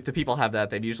usually, okay. if the people have that,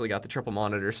 they've usually got the triple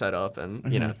monitor set up,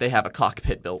 and you know they have a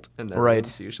cockpit built in their Right.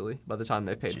 rooms usually. By the time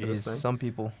they paid for this Jeez, thing. some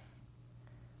people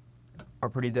are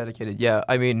pretty dedicated. Yeah,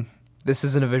 I mean, this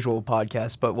isn't a visual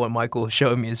podcast, but what Michael is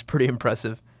showing me is pretty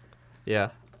impressive. Yeah,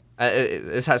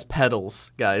 this has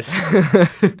pedals, guys.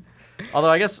 Although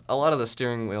I guess a lot of the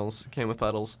steering wheels came with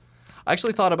pedals. I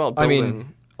actually thought about I building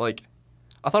mean,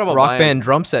 I thought about Rock buying. Band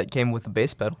drum set came with a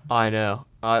bass pedal, I know.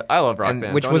 I love Rock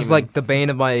Band, which don't was even- like the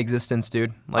bane of my existence,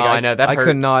 dude. Like Oh, I know, that I could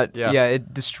hurts. not. Yeah. Yeah,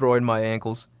 it destroyed my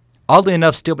ankles. Oddly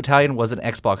enough, Steel Battalion was an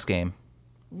Xbox game.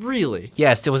 Really.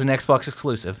 Yes, it was an Xbox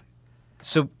exclusive.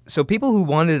 So people who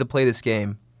wanted to play this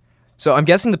game, so I'm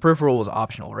guessing the peripheral was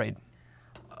optional, right?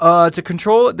 To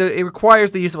control, it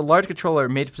requires the use of a large controller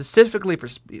made specifically for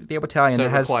Steel Battalion So that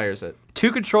it has requires it.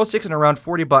 2 control sticks and around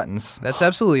 40 buttons. That's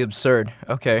absolutely absurd.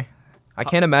 Okay, I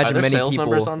can't imagine there many sales people.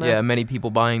 numbers on there? Yeah, many people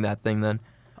buying that thing then.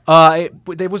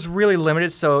 It was really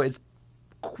limited, so it's.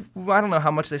 I don't know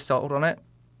how much they sold on it.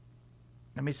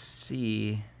 Let me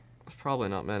see. Probably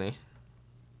not many.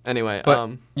 Anyway,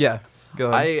 But yeah, go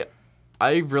ahead.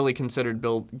 I really considered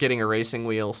getting a racing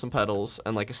wheel, some pedals,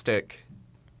 and like a stick,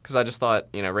 because I just thought,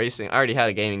 you know, racing. I already had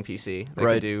a gaming PC that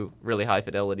Right. could do really high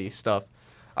fidelity stuff.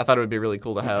 I thought it would be really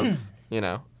cool to have, you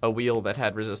know, a wheel that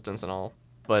had resistance and all.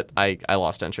 But I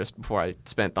lost interest before I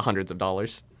spent the hundreds of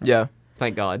dollars. Yeah.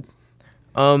 Thank God.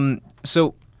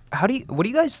 So what do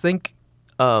you guys think?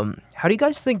 How do you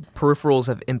guys think peripherals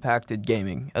have impacted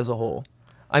gaming as a whole?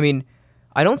 I mean,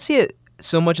 I don't see it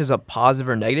so much as a positive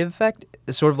or negative effect.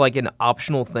 It's sort of like an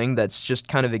optional thing that's just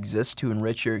kind of exists to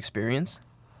enrich your experience.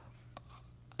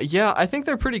 Yeah, I think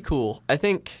they're pretty cool. I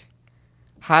think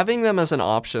having them as an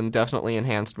option definitely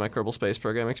enhanced my Kerbal Space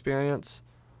Program experience,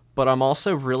 but I'm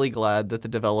also really glad that the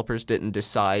developers didn't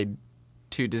decide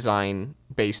to design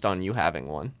based on you having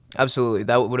one. Absolutely,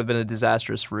 that would have been a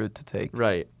disastrous route to take.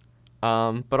 Right.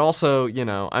 But also, you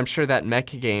know, I'm sure that mech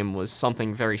game was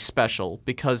something very special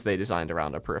because they designed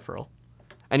around a peripheral.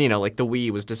 And, you know, like the Wii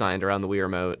was designed around the Wii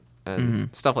Remote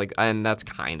and stuff like and that's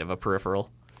kind of a peripheral.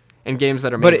 And games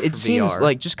that are made But for it seems VR.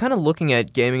 like, just kind of looking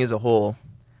at gaming as a whole,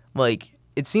 like,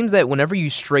 it seems that whenever you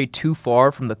stray too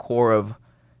far from the core of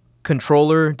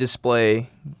controller, display,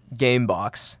 game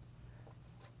box,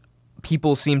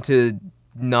 people seem to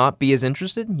not be as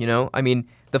interested, you know? I mean,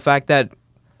 the fact that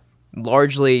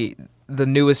largely the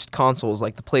newest consoles,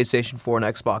 like the PlayStation 4 and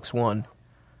Xbox One,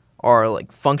 are,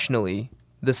 like, functionally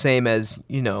the same as,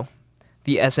 you know,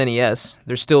 the SNES.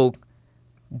 They're still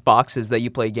boxes that you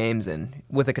play games in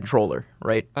with a controller,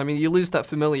 right? I mean, you lose that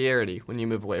familiarity when you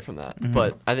move away from that.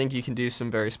 But I think you can do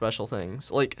some very special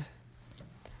things. Like,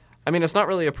 I mean, it's not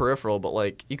really a peripheral, but,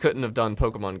 like, you couldn't have done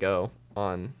Pokemon Go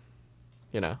on,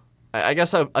 you know. I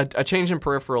guess a change in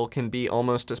peripheral can be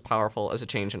almost as powerful as a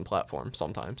change in platform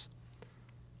sometimes.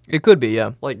 It could be,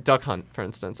 yeah. Like Duck Hunt, for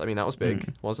instance. I mean, that was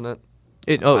big, wasn't it?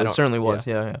 It I it don't- certainly was,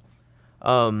 yeah.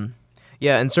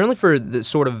 Yeah, and certainly for the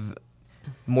sort of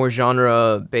more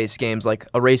genre-based games, like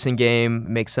a racing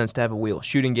game makes sense to have a wheel. A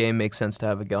shooting game makes sense to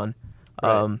have a gun.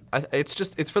 Right.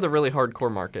 It's for the really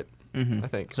hardcore market, I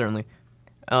think. Certainly.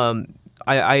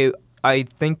 I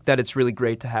think that it's really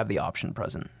great to have the option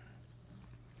present.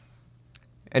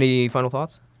 Any final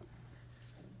thoughts?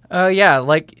 Yeah,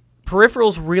 like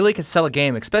peripherals really could sell a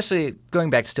game, especially going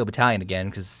back to Steel Battalion again,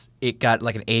 because it got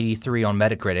like an 83 on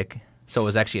Metacritic, so it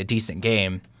was actually a decent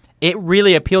game. It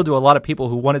really appealed to a lot of people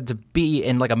who wanted to be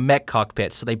in like a mech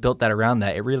cockpit, so they built that around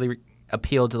that. It really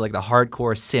appealed to like the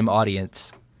hardcore sim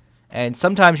audience. And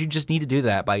sometimes you just need to do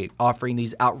that by offering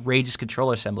these outrageous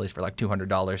controller assemblies for like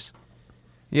 $200.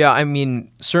 Yeah, I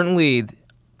mean, certainly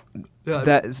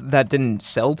that didn't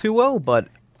sell too well, but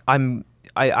I'm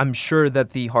sure that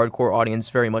the hardcore audience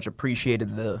very much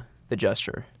appreciated the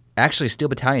gesture. Actually, Steel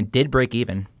Battalion did break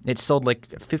even. It sold like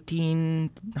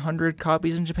 1,500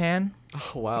 copies in Japan.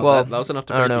 Oh, wow. Well, that was enough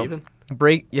to I don't break know. even?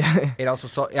 Yeah. It also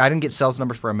saw. I didn't get sales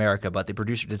numbers for America, but the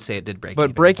producer did say it did break. But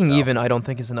even, breaking so. even, I don't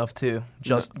think is enough to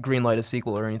just greenlight a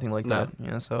sequel or anything like No. that.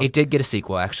 Yeah, so It did get a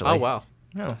sequel actually. Oh wow.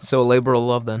 yeah, so a labor of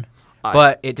love then.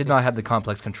 But it did not have the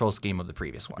complex control scheme of the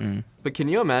previous one. But can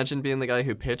you imagine being the guy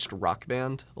who pitched Rock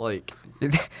Band? Like,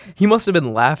 He must have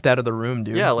been laughed out of the room,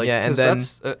 dude. yeah, like, yeah, and 'cause then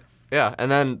that's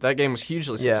and then that game was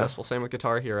hugely Yeah. successful. Same with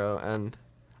Guitar Hero, and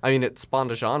I mean, it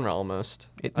spawned a genre almost.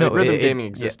 It- I mean, no, rhythm it- gaming yeah.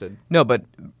 existed. no, but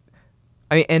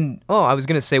I was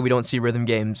gonna say we don't see rhythm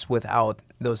games without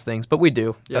those things, but we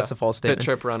do. Yeah. That's a false Bit statement.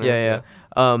 Trip Runner, Yeah.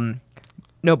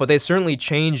 No, but they certainly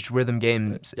changed rhythm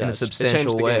games Yeah, in a it changed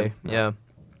substantial the way. game, Yeah.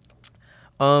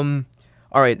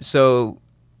 All right. So,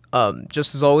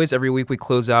 just as always, every week we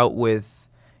close out with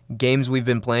games we've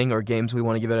been playing or games we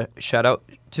want to give it a shout out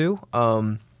to.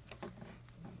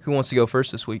 Who wants to go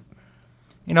first this week?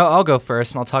 You know, I'll go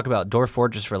first, and I'll talk about Dwarf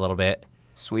Fortress for a little bit.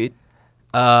 Sweet.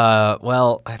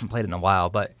 Well, I haven't played it in a while,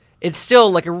 but it's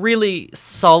still like a really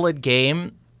solid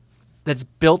game that's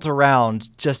built around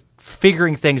just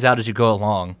figuring things out as you go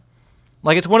along.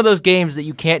 Like, it's one of those games that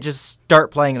you can't just start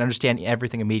playing and understand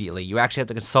everything immediately. You actually have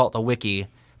to consult the wiki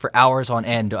for hours on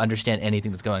end to understand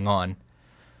anything that's going on.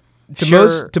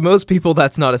 To most people,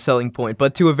 that's not a selling point,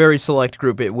 but to a very select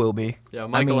group, it will be. Yeah,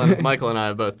 Michael and I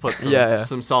have both put some Yeah.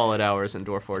 some solid hours in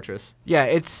Dwarf Fortress. Yeah,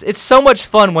 it's so much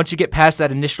fun once you get past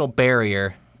that initial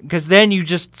barrier, because then you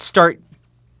just start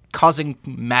causing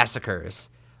massacres.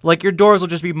 Like, your dwarves will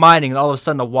just be mining, and all of a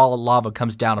sudden a wall of lava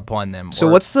comes down upon them. So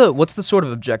or, what's the sort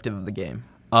of objective of the game?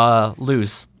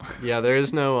 lose. Yeah,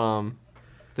 there's no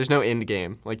end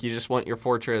game. Like, you just want your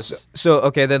fortress. So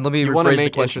okay, then let me You rephrase want to the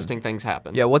make question. interesting things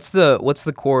happen. Yeah, what's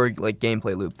the core like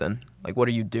gameplay loop then? Like, what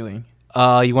are you doing?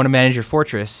 You want to manage your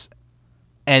fortress,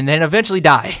 and then eventually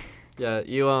die. Yeah,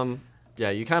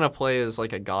 you kind of play as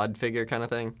like a god figure kind of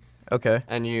thing. Okay.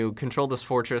 And you control this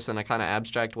fortress in a kind of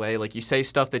abstract way. Like, you say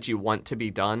stuff that you want to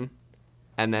be done,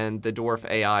 and then the dwarf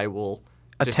AI will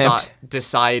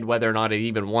decide whether or not it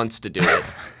even wants to do it,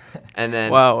 and then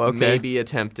Wow, okay. maybe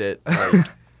attempt it. Like,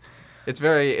 it's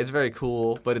very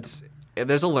cool, but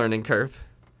there's a learning curve.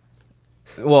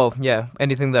 Well, yeah,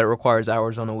 anything that requires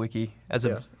hours on a wiki as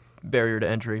Yeah. a barrier to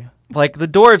entry. Like, the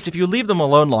dwarves, if you leave them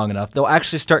alone long enough, they'll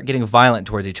actually start getting violent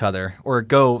towards each other, or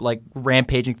go, like,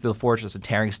 rampaging through the fortress and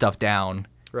tearing stuff down.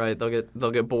 Right?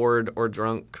 They'll get bored or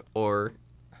drunk, or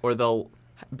they'll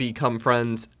become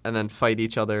friends and then fight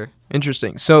each other.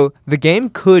 Interesting. So the game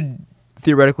could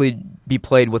theoretically be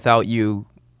played without you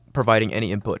providing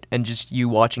any input and just you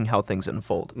watching how things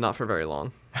unfold. Not for very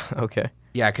long. Okay.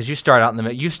 Yeah, because you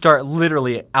start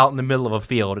literally out in the middle of a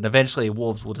field, and eventually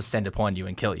wolves will descend upon you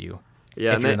and kill you.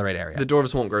 Yeah, If and you're in the right area. The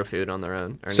dwarves won't grow food on their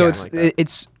own. Or So anything like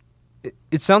that.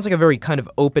 it sounds like a very kind of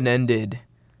open-ended,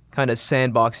 kind of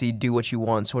sandboxy, do what you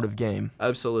want sort of game.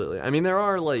 Absolutely. I mean, there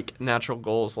are like natural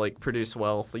goals like produce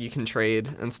wealth, you can trade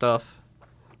and stuff,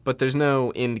 but there's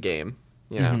no end game.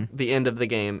 You know, the end of the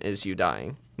game is you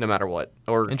dying, no matter what,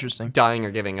 or Interesting. dying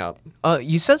or giving up.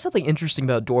 You said something interesting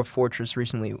about Dwarf Fortress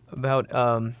recently. About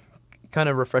kind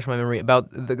of refresh my memory about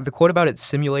the quote about it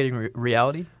simulating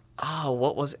reality. Oh,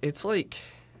 what was it's like?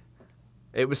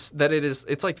 It was that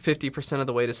it's like 50% of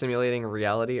the way to simulating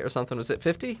reality or something. Was it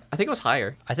 50? I think it was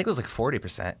higher. I think it was like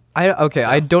 40%.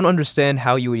 I don't understand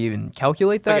how you would even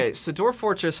calculate that. Okay, so Dwarf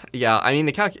Fortress, yeah, I mean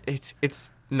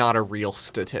it's not a real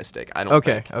statistic, I don't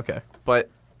Okay. think. Okay. But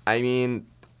I mean,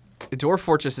 Dwarf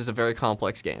Fortress is a very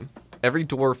complex game. Every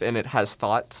dwarf in it has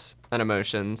thoughts and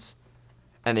emotions,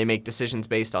 and they make decisions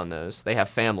based on those. They have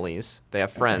families, they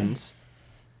have friends,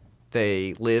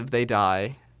 they live, they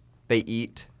die, they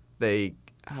eat, they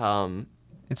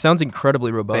It sounds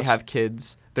incredibly robust. they have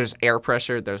kids. There's air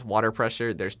pressure, there's water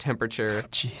pressure, there's temperature,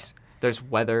 Jeez. there's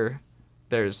weather,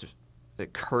 there's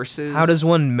curses. How does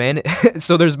one manage?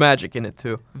 So there's magic in it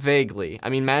too. Vaguely. I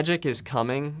mean, magic is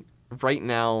coming. Right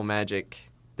now,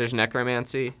 there's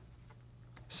necromancy.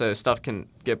 So stuff can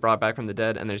get brought back from the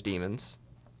dead, and there's demons.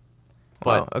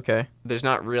 But Wow. Okay. there's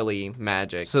not really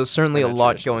magic. So certainly a in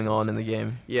lot traditional going on sense. in the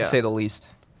game, Yeah. to say the least.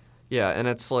 Yeah, and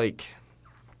it's like,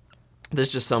 there's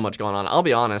just so much going on. I'll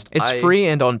be honest. It's free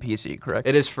and on PC, correct?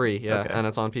 It is free, yeah, Okay. and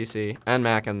it's on PC and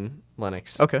Mac and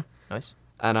Linux. Okay. Nice.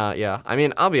 And yeah, I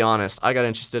mean, I'll be honest. I got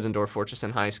interested in Dwarf Fortress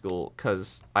in high school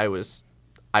because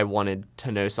I wanted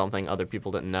to know something other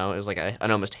people didn't know. It was like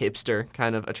an almost hipster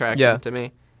kind of attraction Yeah. to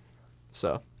me.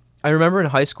 So I remember in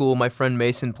high school my friend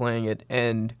Mason playing it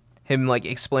and him like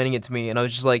explaining it to me, and I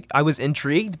was just like, I was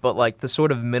intrigued, but like the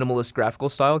sort of minimalist graphical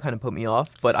style kind of put me off.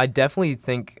 But I definitely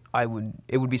think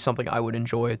it would be something I would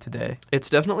enjoy today.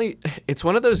 it's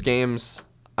one of those games.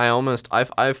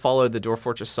 I've followed the Dwarf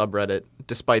Fortress subreddit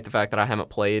despite the fact that I haven't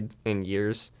played in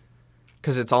years,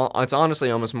 because it's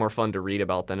honestly almost more fun to read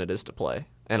about than it is to play,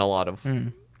 and a lot of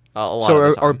a lot So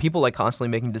of the are time. people like constantly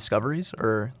making discoveries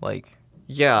or like?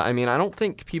 Yeah, I mean, I don't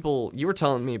think people. You were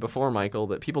telling me before, Michael,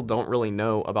 that people don't really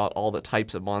know about all the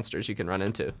types of monsters you can run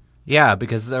into. Yeah,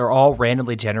 because they're all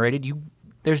randomly generated.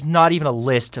 There's not even a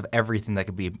list of everything that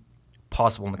could be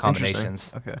possible in the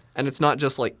combinations. Okay. And it's not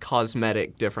just like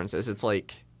cosmetic differences, it's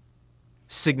like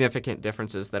significant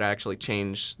differences that actually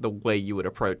change the way you would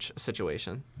approach a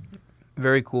situation.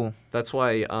 Very cool. That's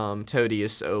why Toady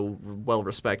is so well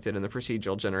respected in the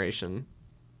procedural generation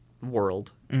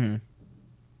world.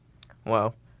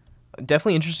 Wow.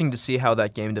 Definitely interesting to see how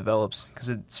that game develops because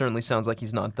it certainly sounds like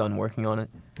he's not done working on it.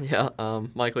 Yeah,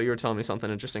 Michael, you were telling me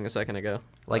something interesting a second ago.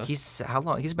 Like how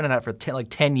long? He's been in that for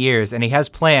 10 years, and he has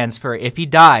plans for if he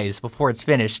dies before it's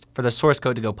finished for the source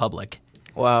code to go public.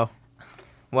 Wow.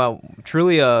 Wow.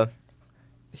 Truly a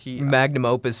He, magnum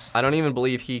opus. I don't even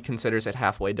believe he considers it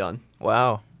halfway done.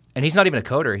 Wow. And he's not even a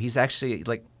coder. He's actually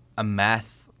like a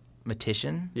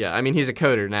mathematician. Yeah, I mean he's a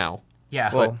coder now.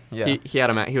 Yeah. Well, But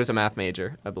yeah. he was a math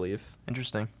major, I believe.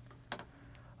 Interesting.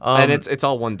 And it's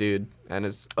all one dude, and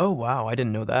Oh wow, I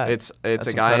didn't know that. it's That's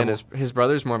a guy, incredible. and his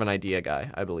brother's more of an idea guy,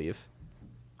 I believe,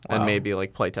 and Wow. maybe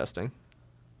like playtesting.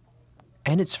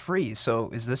 And it's free.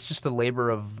 So is this just a labor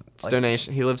of It's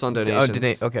donation. He lives on Oh,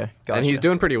 donations. okay. Gotcha. And he's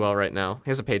doing pretty well right now. He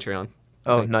has a Patreon.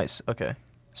 Oh, think. nice. Okay.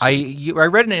 I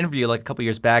read in an interview like a couple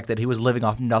years back that he was living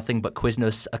off nothing but a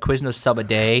Quiznos sub a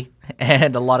day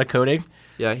and a lot of coding.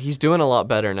 Yeah, he's doing a lot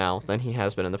better now than he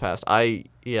has been in the past. I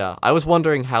was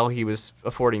wondering how he was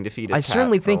affording to feed his I cat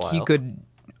certainly for a think he while. could.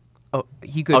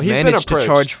 He could Oh, he's been manage to approached.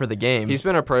 charge for the game. He's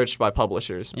been approached by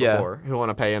publishers Yeah. before who want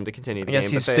to pay him to continue the I guess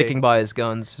game. he's but sticking by his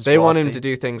guns. His They want him philosophy.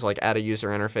 to do things like add a user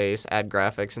interface, add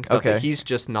graphics and stuff. Okay. That he's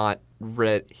just not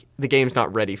ready. The game's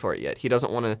not ready for it yet. He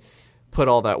doesn't want to put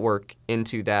all that work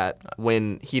into that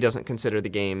when he doesn't consider the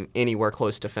game anywhere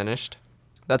close to finished.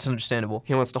 That's understandable.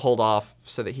 He wants to hold off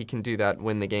so that he can do that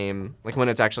when the game, like when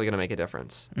it's actually going to make a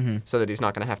difference, so that he's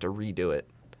not going to have to redo it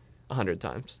 100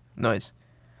 times. Nice.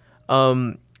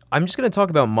 I'm just going to talk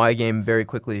about my game very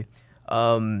quickly.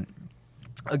 A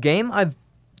game I've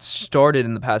started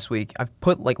in the past week, I've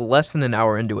put like less than an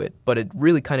hour into it, but it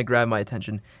really kind of grabbed my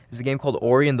attention, is a game called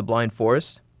Ori and the Blind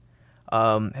Forest.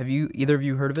 Have either of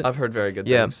you heard of it? I've heard very good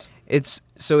Yeah. things. It's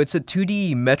a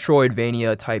 2D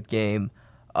Metroidvania type game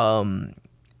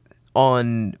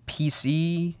on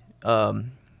PC.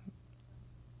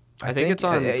 I think it's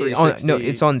on no, 360.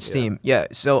 it's on Yeah. Steam. Yeah,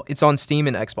 so it's on Steam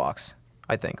and Xbox,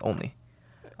 I think only.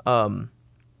 Okay.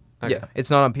 Yeah, it's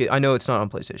not on. I know it's not on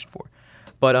PlayStation 4,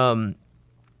 but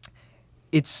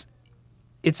it's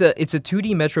a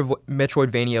 2D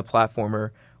Metroidvania platformer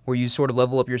where you sort of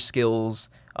level up your skills.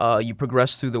 You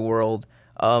progress through the world.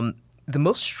 The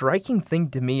most striking thing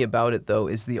to me about it, though,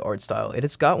 is the art style.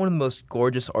 It's got one of the most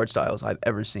gorgeous art styles I've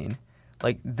ever seen.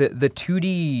 Like the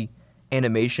 2D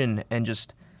animation and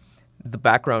just the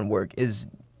background work is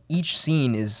each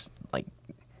scene is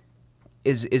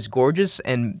gorgeous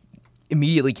and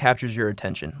immediately captures your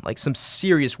attention. Like some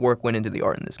serious work went into the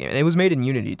art in this game, and it was made in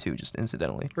Unity too, just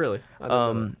incidentally. Really? I didn't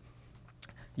know that.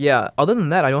 Yeah. Other than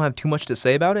that, I don't have too much to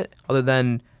say about it. Other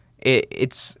than it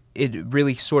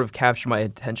really sort of captured my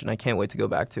attention. I can't wait to go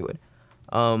back to it.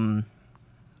 I don't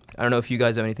know if you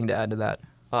guys have anything to add to that.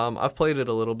 I've played it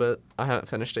a little bit. I haven't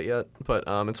finished it yet, but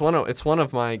it's one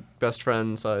of my best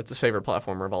friends. It's his favorite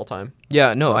platformer of all time.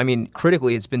 Yeah. No. So- I mean,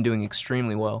 critically, it's been doing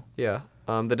extremely well. Yeah.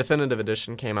 The definitive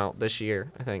edition came out this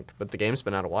year, I think, but the game's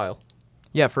been out a while.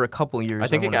 Yeah, for a couple years. I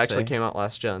think it wanna actually say. came out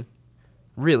last gen.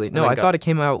 Really? No, then I got- thought it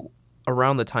came out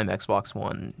around the time Xbox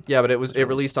One. Yeah, but it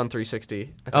released on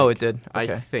 360. I Oh, think. it did? I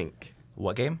Okay. think.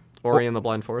 What game? Ori and the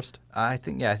Blind Forest. I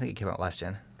think it came out last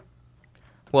gen.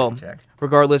 Well, Check.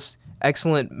 regardless,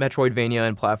 excellent Metroidvania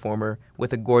and platformer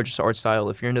with a gorgeous art style.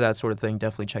 If you're into that sort of thing,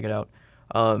 definitely check it out.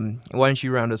 Why don't you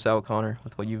round us out, Connor,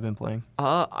 with what you've been playing?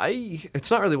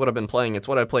 It's not really what I've been playing. It's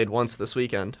what I played once this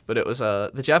weekend, but it was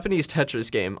the Japanese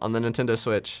Tetris game on the Nintendo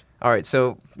Switch. All right,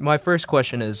 so my first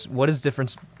question is, what is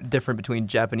different between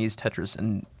Japanese Tetris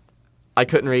and I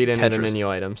couldn't read any of the Tetris. menu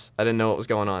items. I didn't know what was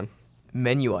going on.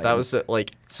 menu items? That was the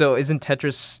So isn't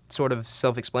Tetris sort of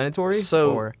self-explanatory?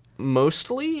 So or?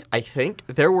 mostly, I think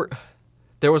there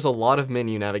was a lot of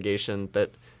menu navigation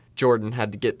that Jordan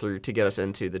had to get through to get us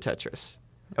into the Tetris.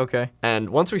 Okay. And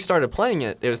once we started playing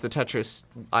it, it was the Tetris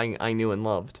I knew and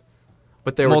loved.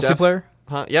 But there were Multiplayer?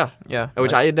 Yeah. Yeah.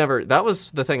 Which nice. I had never. That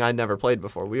was the thing I'd never played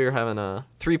before. We were having a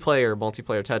 3-player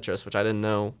multiplayer Tetris, which I didn't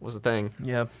know was a thing.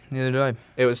 Yeah, neither did I.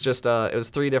 It was just it was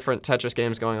 3 different Tetris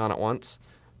games going on at once.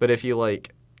 But if you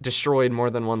destroyed more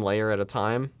than one layer at a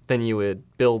time, then you would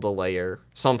build a layer,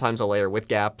 sometimes a layer with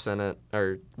gaps in it,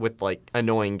 or with, like,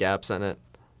 annoying gaps in it,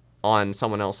 on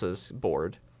someone else's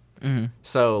board. Mm-hmm.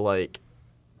 So, like,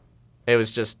 it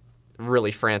was just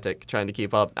really frantic trying to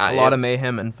keep up. A lot of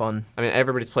mayhem and fun. I mean,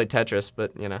 everybody's played Tetris,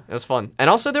 but, you know, it was fun. And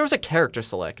also, there was a character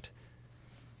select.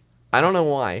 I don't know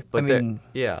why, but I mean,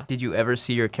 yeah. Did you ever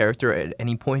see your character at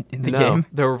any point in the No, game?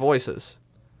 there were voices.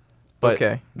 But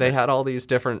Okay. they had all these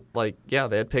different, like, yeah,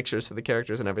 they had pictures for the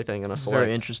characters and everything and a select.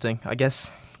 Very interesting. I guess,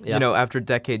 Yeah. you know, after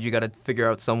decades, you got to figure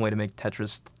out some way to make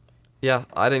Tetris. Yeah,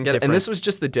 I didn't get it. And Different. this was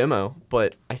just the demo,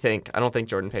 but I don't think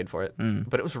Jordan paid for it. Mm.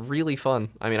 But it was really fun.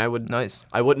 I mean, Nice.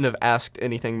 I wouldn't have asked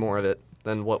anything more of it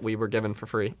than what we were given for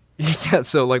free. Yeah,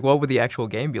 so, like, what would the actual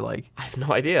game be like? I have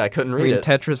no idea. I couldn't I read mean, it.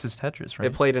 Tetris is Tetris, right?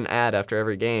 It played an ad after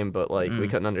every game, but, like, we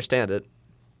couldn't understand it.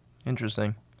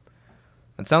 Interesting.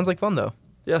 It sounds like fun, though.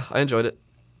 Yeah, I enjoyed it.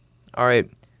 All right.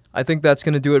 I think that's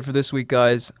going to do it for this week,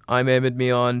 guys. I'm Ahmed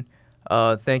Mian.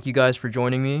 Thank you guys for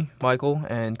joining me, Michael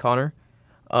and Connor.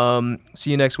 See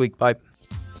you next week. Bye.